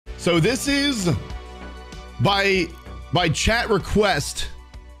So this is by chat request.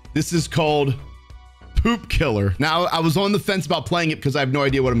 This is called Poop Killer. Now, I was on the fence about playing it because I have no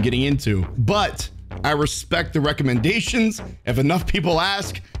idea what I'm getting into, but I respect the recommendations. If enough people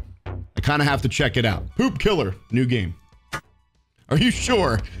ask, I kind of have to check it out. Poop Killer, new game. Are you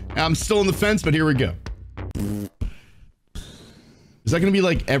sure? I'm still on the fence, but here we go. Is that gonna be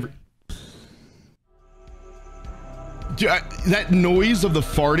like every... Dude, that noise of the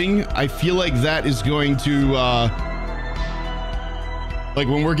farting, I feel like that is going to, like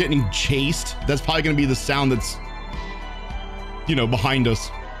when we're getting chased, that's probably gonna be the sound that's, you know, behind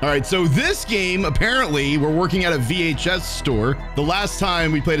us. All right, so this game, apparently, we're working at a VHS store. The last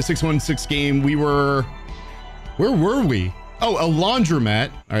time we played a 616 game, we were... Where were we? Oh, a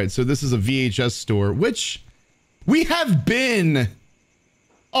laundromat. All right, so this is a VHS store, which we have been...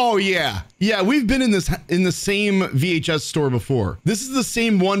 Oh yeah. Yeah, we've been in the same VHS store before. This is the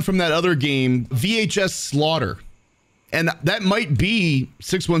same one from that other game, VHS Slaughter. And that might be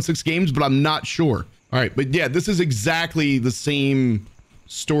 616 games, but I'm not sure. All right, but yeah, this is exactly the same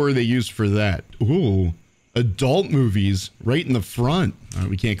store they used for that. Ooh, adult movies right in the front. All right,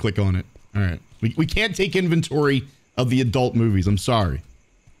 we can't click on it. All right, we can't take inventory of the adult movies. I'm sorry.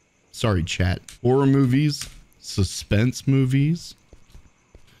 Sorry, chat. Horror movies, suspense movies,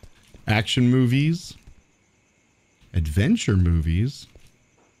 action movies, adventure movies.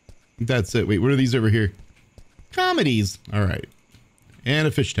 That's it. Wait, what are these over here? Comedies. All right. And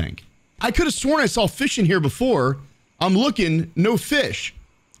a fish tank. I could have sworn I saw fish in here before. I'm looking, no fish.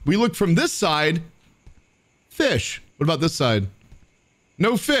 We look from this side, fish. What about this side?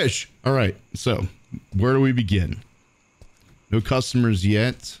 No fish. All right, so where do we begin? No customers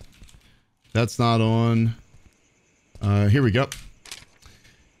yet. That's not on. Here we go.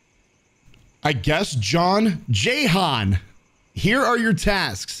 I guess, Jhon, here are your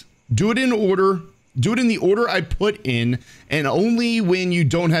tasks. Do it in order. Do it in the order I put in, and only when you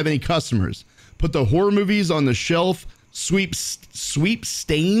don't have any customers. Put the horror movies on the shelf. Sweep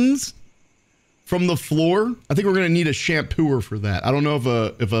stains from the floor. I think we're gonna need a shampooer for that. I don't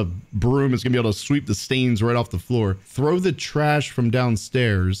know if a broom is gonna be able to sweep the stains right off the floor. Throw the trash from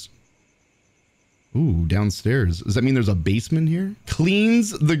downstairs. Ooh, downstairs. Does that mean there's a basement here?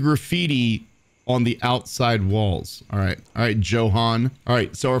 Cleans the graffiti on the outside walls. All right, Jhon. All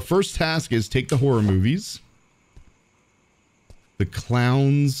right, so our first task is take the horror movies. The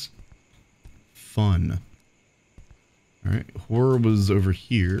clowns fun. All right, horror was over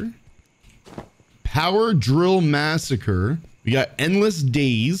here. Power drill massacre. We got endless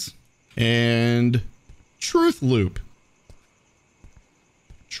days and truth loop.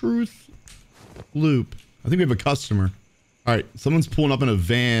 Truth loop. I think we have a customer. All right, someone's pulling up in a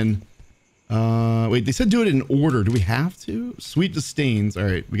van. Wait, they said do it in order. Do we have to? Sweep the stains. All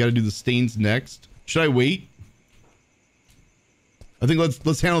right, we got to do the stains next. Should I wait? I think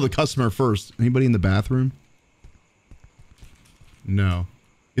let's handle the customer first. Anybody in the bathroom? No.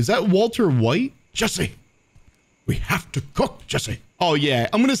 Is that Walter White? Jesse, we have to cook, Jesse. Oh yeah,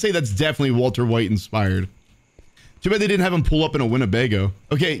 I'm gonna say that's definitely Walter White inspired. Too bad they didn't have him pull up in a Winnebago.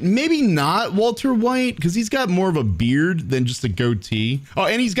 Okay, maybe not Walter White, because he's got more of a beard than just a goatee. Oh,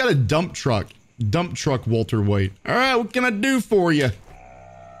 and he's got a dump truck. Dump truck Walter White. All right, what can I do for you?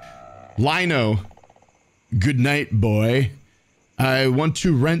 Lino. Good night, boy. I want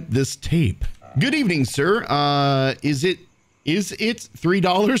to rent this tape. Good evening, sir. Is it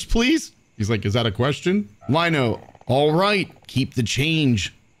 $3, please? He's like, is that a question? Lino. All right, keep the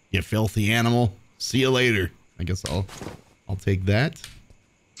change, you filthy animal. See you later. I guess I'll take that.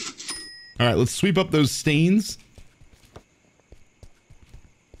 All right, let's sweep up those stains.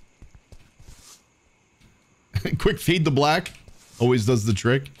 Quick fade to black. Always does the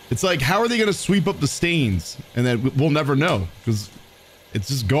trick. It's like, how are they gonna sweep up the stains? And then we'll never know because it's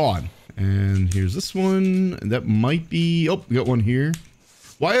just gone. And here's this one. That might be, oh, we got one here.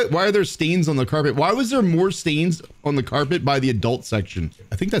 Why are there stains on the carpet? Why was there more stains on the carpet by the adult section?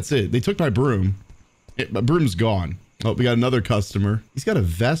 I think that's it. They took my broom. My broom's gone. Oh, we got another customer. He's got a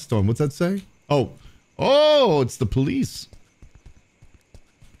vest on. What's that say? Oh, it's the police.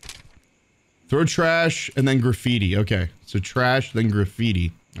 Throw trash and then graffiti. Okay, so trash, then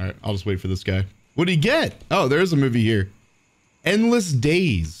graffiti. All right, I'll just wait for this guy. What did he get? Oh, there's a movie here. Endless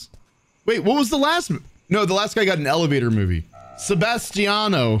Days. Wait, what was the last? No, the last guy got an elevator movie.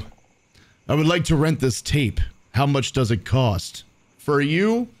 Sebastiano. I would like to rent this tape. How much does it cost? For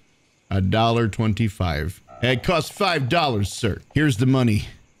you, $1.25. It costs $5, sir. Here's the money.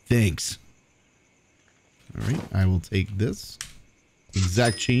 Thanks. All right, I will take this.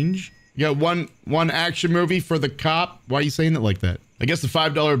 Exact change. You got one action movie for the cop. Why are you saying it like that? I guess the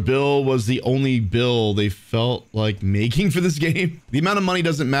 $5 bill was the only bill they felt like making for this game. The amount of money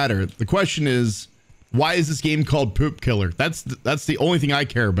doesn't matter. The question is, why is this game called Poop Killer? That's the only thing I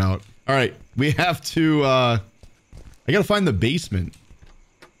care about. All right, we have to, I gotta find the basement.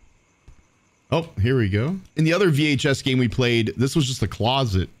 Oh, here we go. In the other VHS game we played, this was just a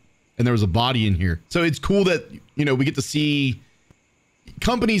closet and there was a body in here. So it's cool that, you know, we get to see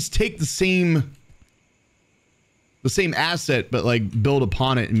companies take the same asset, but like build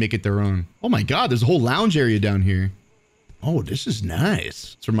upon it and make it their own. Oh my God, there's a whole lounge area down here. Oh, this is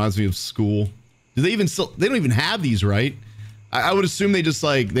nice. This reminds me of school. Do they even still, they don't even have these, right? I would assume they just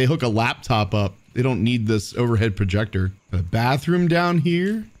like, they hook a laptop up. They don't need this overhead projector. A bathroom down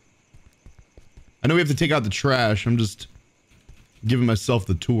here. I know we have to take out the trash. I'm just giving myself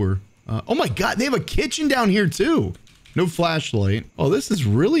the tour. Oh my God, they have a kitchen down here too. No flashlight. Oh, this is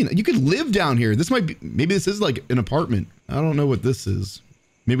really, you could live down here. This might be, maybe this is like an apartment. I don't know what this is.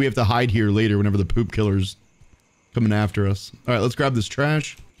 Maybe we have to hide here later whenever the poop killer's coming after us. All right, let's grab this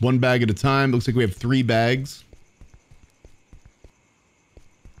trash. One bag at a time. Looks like we have 3 bags.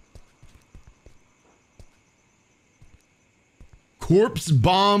 Corpse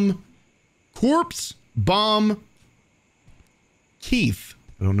bomb Keith.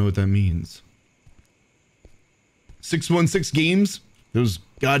 I don't know what that means. 616 Games. Those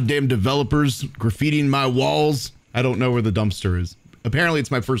goddamn developers graffitiing my walls. I don't know where the dumpster is. Apparently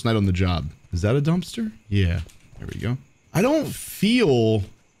it's my first night on the job. Is that a dumpster? Yeah, there we go. I don't feel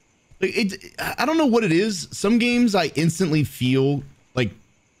like it. I don't know what it is. Some games I instantly feel like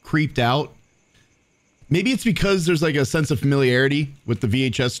creeped out. Maybe it's because there's like a sense of familiarity with the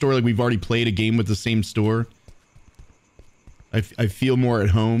VHS store. Like we've already played a game with the same store. I feel more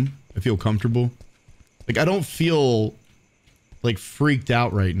at home. I feel comfortable. Like I don't feel like freaked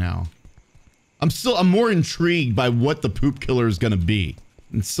out right now. I'm more intrigued by what the poop killer is gonna be.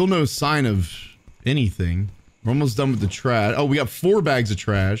 And still no sign of anything. We're almost done with the trash. Oh, we got 4 bags of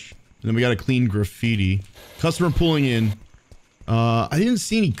trash. And then we got to clean graffiti. Customer pulling in. I didn't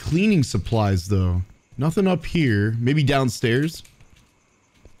see any cleaning supplies though. Nothing up here. Maybe downstairs.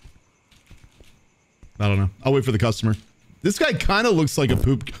 I don't know. I'll wait for the customer. This guy kind of looks like a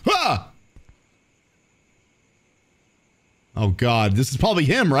poop. Ah! Oh God, this is probably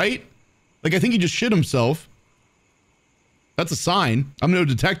him, right? Like I think he just shit himself. That's a sign. I'm no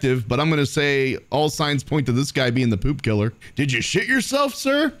detective, but I'm going to say all signs point to this guy being the poop killer. Did you shit yourself,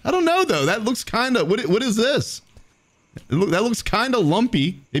 sir? I don't know though. That looks kind of, what is this? That looks kind of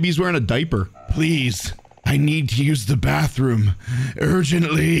lumpy. Maybe he's wearing a diaper. Please, I need to use the bathroom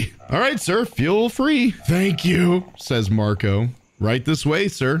urgently. All right, sir, feel free. Thank you, says Marco. Right this way,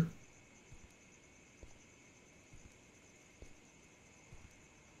 sir.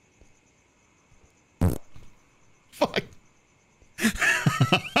 Fuck.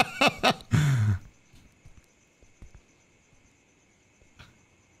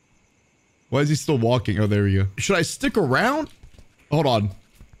 Why is he still walking? Oh, there we go. Should I stick around? Hold on.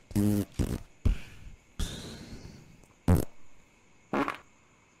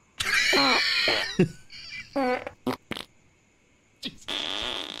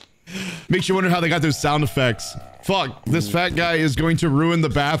 Makes you wonder how they got those sound effects. Fuck, this fat guy is going to ruin the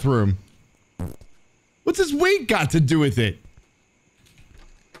bathroom. What's his weight got to do with it?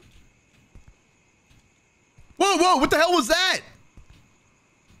 Whoa, whoa, what the hell was that?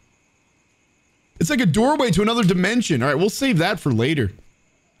 It's like a doorway to another dimension. All right, we'll save that for later.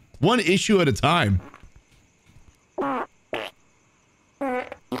 One issue at a time. Yeah.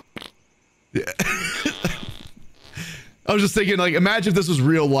 I was just thinking, like, imagine if this was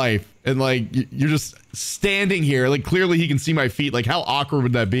real life and like you're just standing here, like clearly he can see my feet. Like how awkward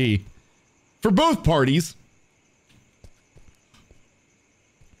would that be? For both parties.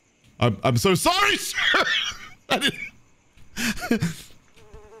 I'm so sorry, sir. I didn't...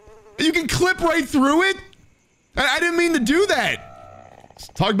 You can clip right through it? I didn't mean to do that. Let's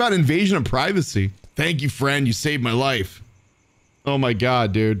talk about invasion of privacy. Thank you, friend. You saved my life. Oh my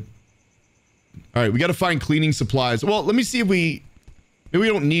God, dude. All right, we got to find cleaning supplies. Well, let me see if maybe we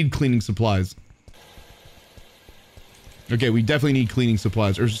don't need cleaning supplies. Okay, we definitely need cleaning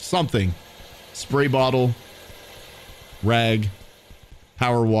supplies or something. Spray bottle, rag,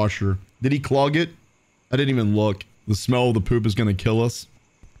 power washer. Did he clog it? I didn't even look. The smell of the poop is going to kill us.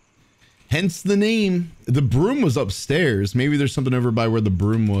 Hence the name. The broom was upstairs. Maybe there's something over by where the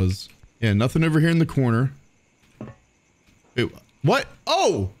broom was. Yeah, nothing over here in the corner. Wait, what?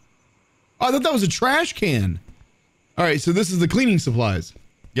 Oh! I thought that was a trash can. All right, so this is the cleaning supplies.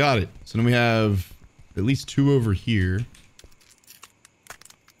 Got it. So then we have at least 2 over here.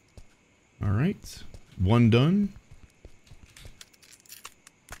 All right, 1 done.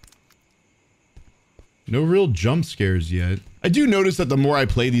 No real jump scares yet. I do notice that the more I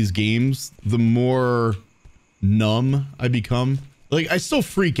play these games, the more numb I become. Like, I still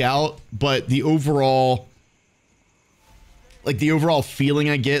freak out, but the overall, like, the overall feeling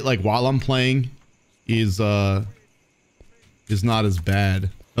I get, like, while I'm playing is not as bad.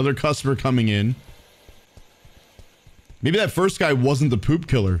 Another customer coming in. Maybe that first guy wasn't the poop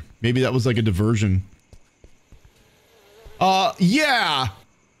killer. Maybe that was like a diversion. Yeah.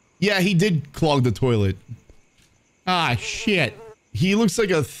 Yeah, he did clog the toilet. Ah, shit. He looks like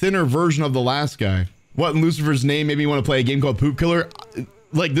a thinner version of the last guy. What in Lucifer's name made me want to play a game called Poop Killer?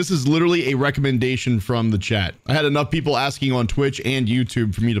 Like, this is literally a recommendation from the chat. I had enough people asking on Twitch and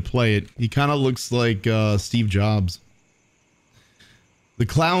YouTube for me to play it. He kind of looks like Steve Jobs. The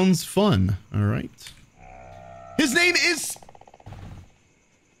clown's fun. All right. His name is...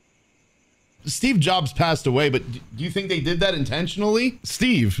 Steve Jobs passed away, but do you think they did that intentionally?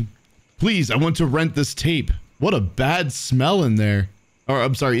 Steve, please, I want to rent this tape. What a bad smell in there. Or,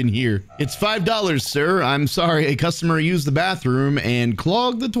 I'm sorry, in here. It's $5, sir. I'm sorry, a customer used the bathroom and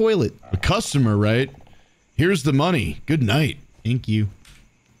clogged the toilet. A customer, right? Here's the money. Good night. Thank you.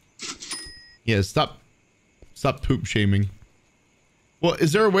 Yeah, stop poop shaming. Well,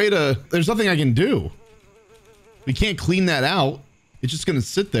 is there a way to... There's nothing I can do. We can't clean that out. It's just gonna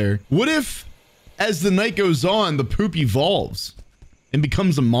sit there. What if, as the night goes on, the poop evolves and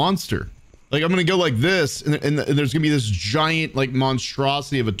becomes a monster? Like, I'm gonna go like this, and there's gonna be this giant, like,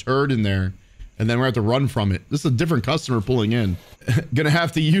 monstrosity of a turd in there, and then we're gonna have to run from it. This is a different customer pulling in. Gonna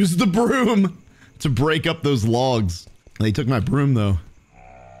have to use the broom to break up those logs. They took my broom, though.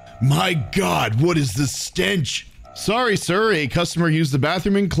 My God, what is this stench? Sorry, sir, a customer used the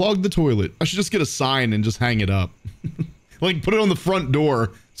bathroom and clogged the toilet. I should just get a sign and just hang it up. Like, put it on the front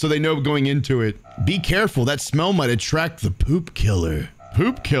door so they know going into it. Be careful, that smell might attract the poop killer.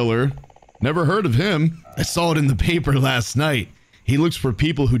 Poop killer? Never heard of him. I saw it in the paper last night. He looks for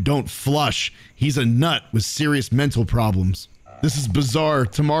people who don't flush. He's a nut with serious mental problems. This is bizarre.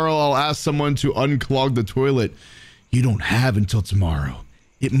 Tomorrow I'll ask someone to unclog the toilet. You don't have until tomorrow.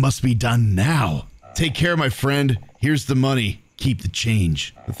 It must be done now. Take care, my friend. Here's the money. Keep the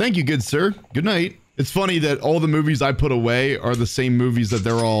change. Thank you, good sir. Good night. It's funny that all the movies I put away are the same movies that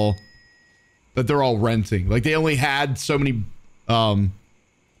they're all renting. Like, they only had so many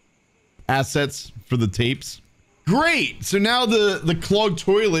assets for the tapes. Great. So now the clogged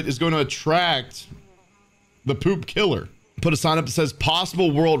toilet is going to attract the poop killer. Put a sign up that says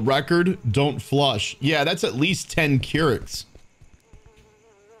possible world record, don't flush. Yeah, that's at least 10 Keurigs.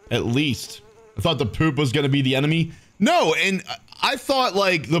 At least. I thought the poop was going to be the enemy. No, and I thought,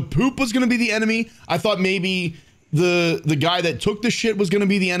 like, the poop was going to be the enemy. I thought maybe the guy that took the shit was going to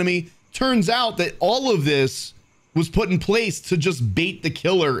be the enemy. Turns out that all of this was put in place to just bait the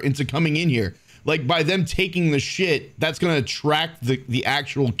killer into coming in here. Like, by them taking the shit, that's going to attract the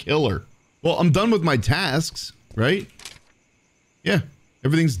actual killer. Well, I'm done with my tasks, right? Yeah,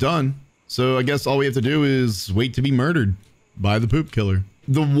 everything's done. So I guess all we have to do is wait to be murdered by the poop killer.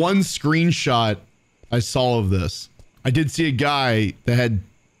 The one screenshot I saw of this, I did see a guy that had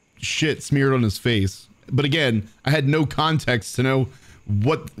shit smeared on his face. But again, I had no context to know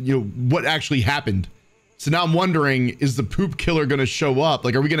what actually happened. So now I'm wondering, is the poop killer going to show up?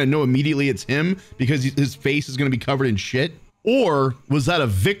 Like, are we going to know immediately it's him because his face is going to be covered in shit? Or was that a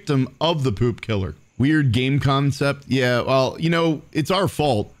victim of the poop killer? Weird game concept. Yeah, well, you know, it's our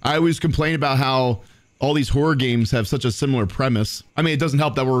fault. I always complain about how all these horror games have such a similar premise. I mean, it doesn't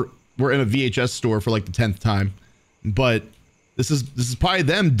help that we're in a VHS store for like the 10th time, but this is probably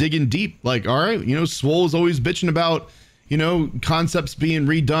them digging deep. Like, all right, you know, SWOL is always bitching about, you know, concepts being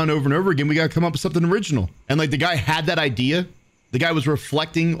redone over and over again. We got to come up with something original. And like, the guy had that idea. The guy was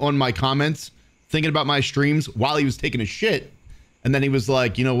reflecting on my comments, thinking about my streams while he was taking a shit. And then he was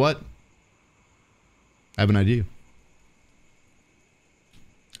like, you know what? I have an idea.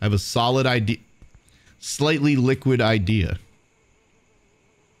 I have a solid idea. Slightly liquid idea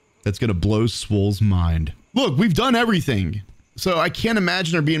that's gonna blow SWOL's mind. Look, we've done everything, so I can't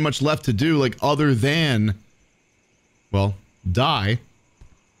imagine there being much left to do, like, other than, well, die.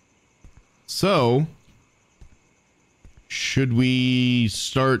 So should we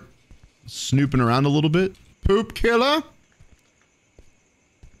start snooping around a little bit? Poop killer?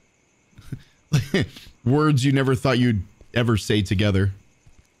 Words you never thought you'd ever say together.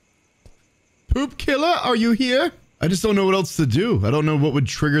 Poop killer, are you here? I just don't know what else to do. I don't know what would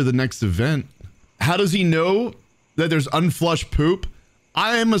trigger the next event. How does he know that there's unflushed poop?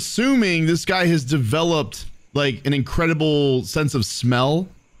 I am assuming this guy has developed like an incredible sense of smell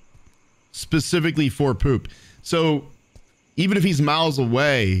specifically for poop. So even if he's miles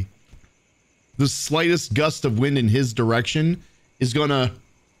away, the slightest gust of wind in his direction is gonna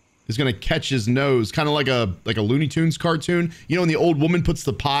catch his nose, kind of like a Looney Tunes cartoon. You know, when the old woman puts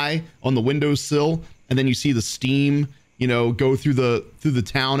the pie on the windowsill, and then you see the steam, you know, go through the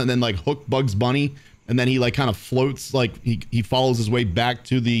town, and then like hook Bugs Bunny, and then he like kind of floats, like he follows his way back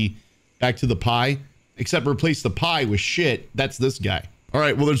to the pie, except replace the pie with shit. That's this guy. All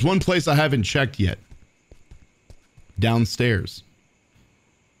right, well, there's one place I haven't checked yet. Downstairs.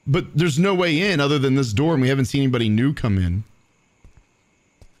 But there's no way in other than this door, and we haven't seen anybody new come in.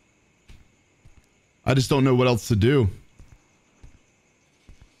 I just don't know what else to do.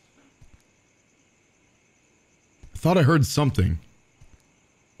 I thought I heard something.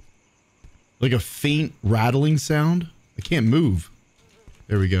 Like a faint rattling sound. I can't move.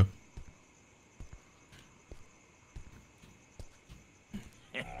 There we go.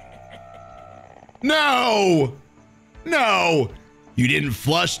 No! No! You didn't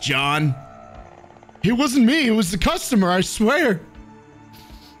flush, Jhon. It wasn't me. It was the customer, I swear.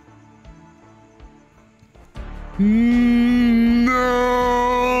 No!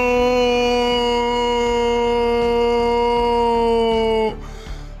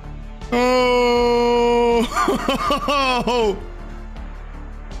 Oh!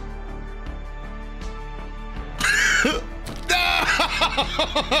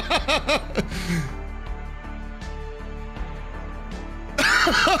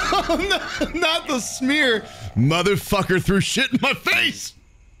 No, not the smear. Motherfucker threw shit in my face.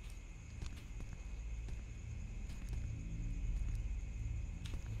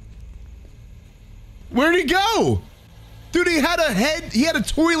 Where'd he go? Dude, he had a head. He had a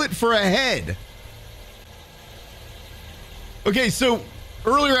toilet for a head. Okay, so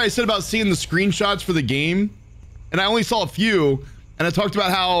earlier I said about seeing the screenshots for the game, and I only saw a few, and I talked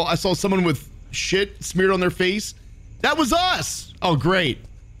about how I saw someone with shit smeared on their face. That was us. Oh, great.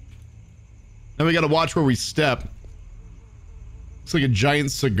 Now we gotta watch where we step. Looks like a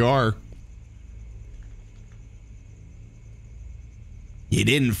giant cigar. You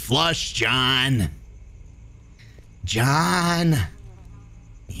didn't flush, Jhon. Jhon.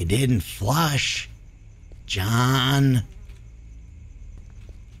 You didn't flush. Jhon.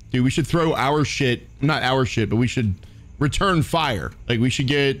 Dude, we should throw our shit. Not our shit, but we should return fire. Like, we should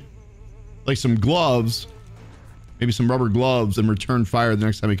get, like, some gloves. Maybe some rubber gloves and return fire the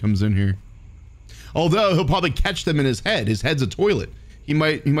next time he comes in here. Although he'll probably catch them in his head. His head's a toilet. He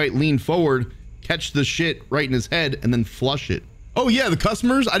might lean forward, catch the shit right in his head, and then flush it. Oh yeah, the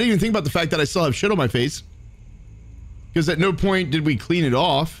customers. I didn't even think about the fact that I still have shit on my face. Because at no point did we clean it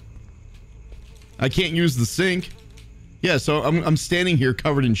off. I can't use the sink. Yeah, so I'm standing here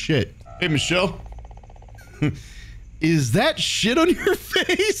covered in shit. Hey, Michelle. Is that shit on your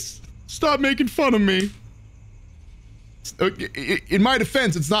face? Stop making fun of me. In my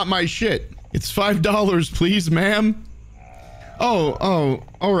defense, it's not my shit. It's $5, please, ma'am. Oh,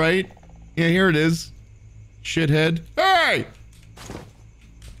 all right. Yeah, here it is. Shithead. Hey!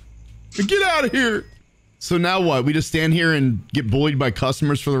 Get out of here. So now what? We just stand here and get bullied by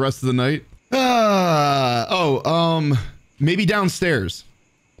customers for the rest of the night? Maybe downstairs.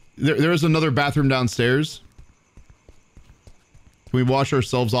 There's another bathroom downstairs. Can we wash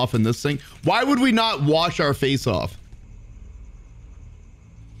ourselves off in this sink? Why would we not wash our face off?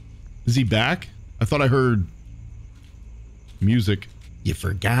 Is he back? I thought I heard music. You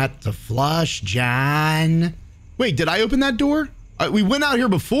forgot to flush, Jhon. Wait, did I open that door? We went out here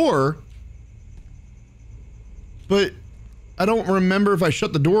before, but I don't remember if I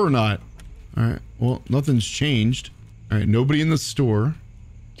shut the door or not. All right, well, nothing's changed. All right, nobody in the store.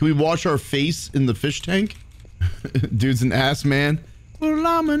 Can we wash our face in the fish tank? Dude's an ass man. Well,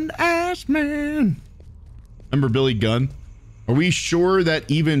 I'm an ass man. Remember Billy Gunn? Are we sure that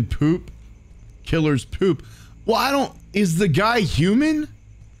even poop killers poop? Well, I don't... Is the guy human?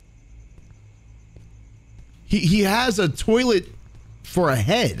 He has a toilet for a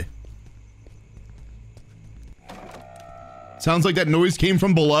head. Sounds like that noise came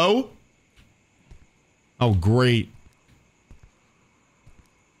from below. Oh, great.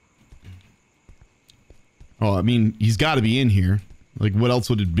 Oh, I mean, he's got to be in here. Like, what else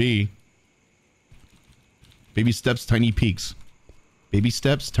would it be? Baby steps, tiny peaks. Baby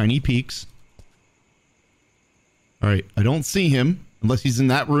steps, tiny peaks. All right, I don't see him unless he's in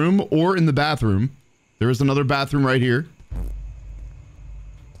that room or in the bathroom. There is another bathroom right here.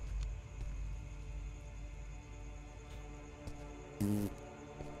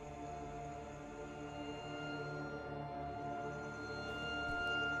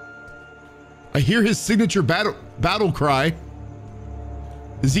 I hear his signature battle cry.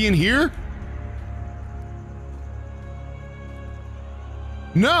 Is he in here?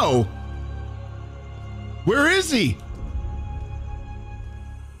 No. Where is he?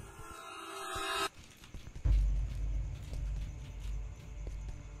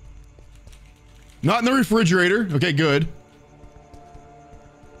 Not in the refrigerator. Okay, good.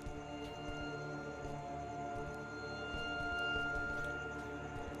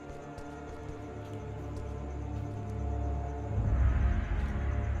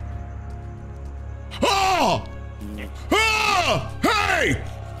 Oh! Oh! Hey!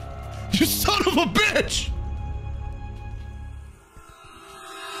 You son of a bitch!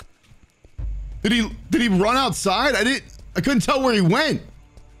 Did he run outside? I couldn't tell where he went.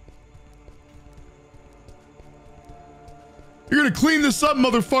 You're gonna clean this up,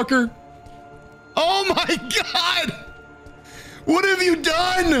 motherfucker. Oh my God! What have you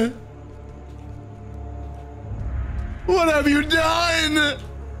done? What have you done?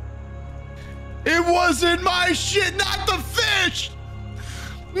 It wasn't my shit, not the fish!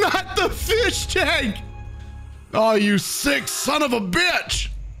 Not the fish tank! Oh, you sick son of a bitch!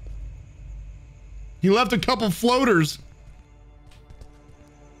 He left a couple floaters.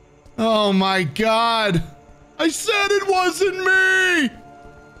 Oh my God. I said it wasn't me!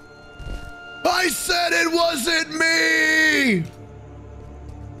 I said it wasn't me!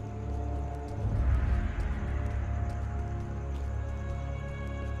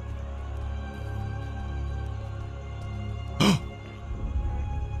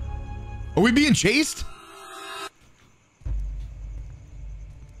 Are we being chased?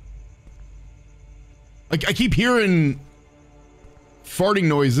 I keep hearing farting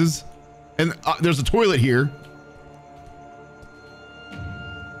noises, and there's a toilet here.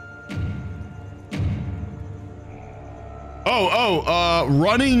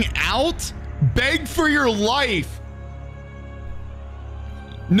 Running out? Beg for your life.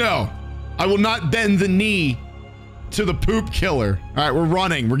 No, I will not bend the knee to the poop killer. All right, we're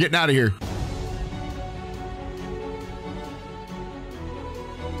running. We're getting out of here.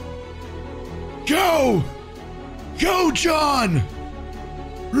 Go! Go, Jhon!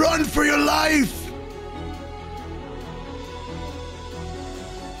 Run for your life!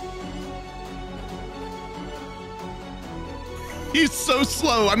 He's so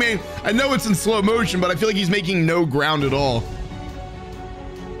slow. I mean, I know it's in slow motion, but I feel like he's making no ground at all.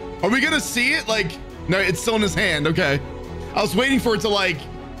 Are we gonna see it? Like, no, it's still in his hand. Okay. I was waiting for it to like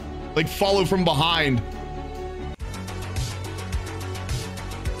follow from behind.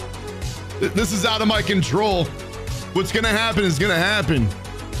 This is out of my control. What's gonna happen is gonna happen.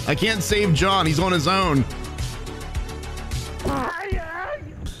 I can't save Jhon. He's on his own.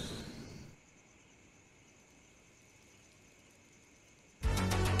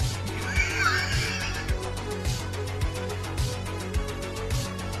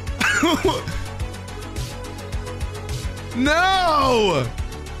 No!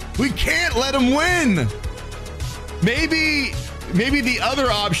 We can't let him win. Maybe the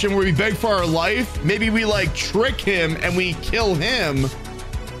other option where we beg for our life, maybe we like trick him and we kill him.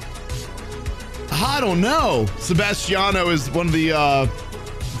 I don't know. Sebastiano is one of the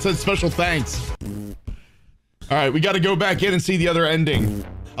said special thanks. All right, we got to go back in and see the other ending.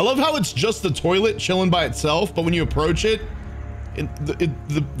 I love how it's just the toilet chilling by itself, but when you approach it,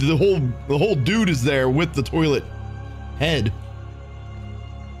 the whole dude is there with the toilet head.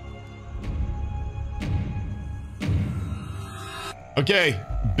 Okay,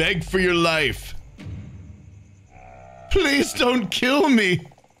 beg for your life. Please don't kill me.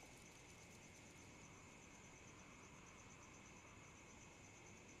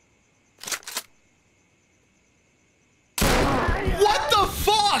 What the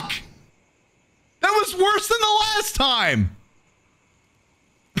fuck? That was worse than the last time.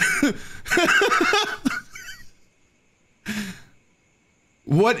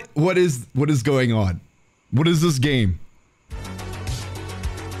 What is going on? What is this game?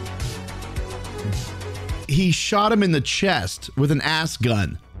 He shot him in the chest with an ass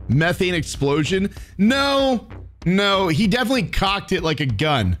gun. Methane explosion? No, he definitely cocked it like a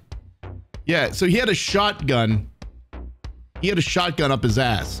gun. Yeah, so he had a shotgun. He had a shotgun up his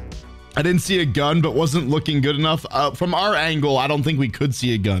ass. I didn't see a gun, but wasn't looking good enough. From our angle, I don't think we could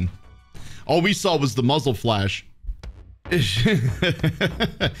see a gun. All we saw was the muzzle flash. You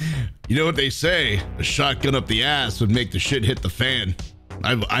know what they say? A shotgun up the ass would make the shit hit the fan.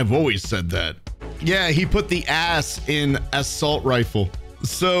 I've always said that. Yeah, he put the ass in assault rifle.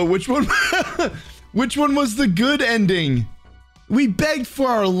 So which one was the good ending? We begged for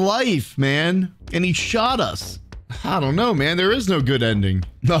our life, man, and he shot us. I don't know, man. There is no good ending.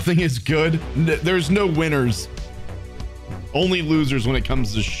 Nothing is good. There's no winners. Only losers when it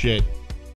comes to shit.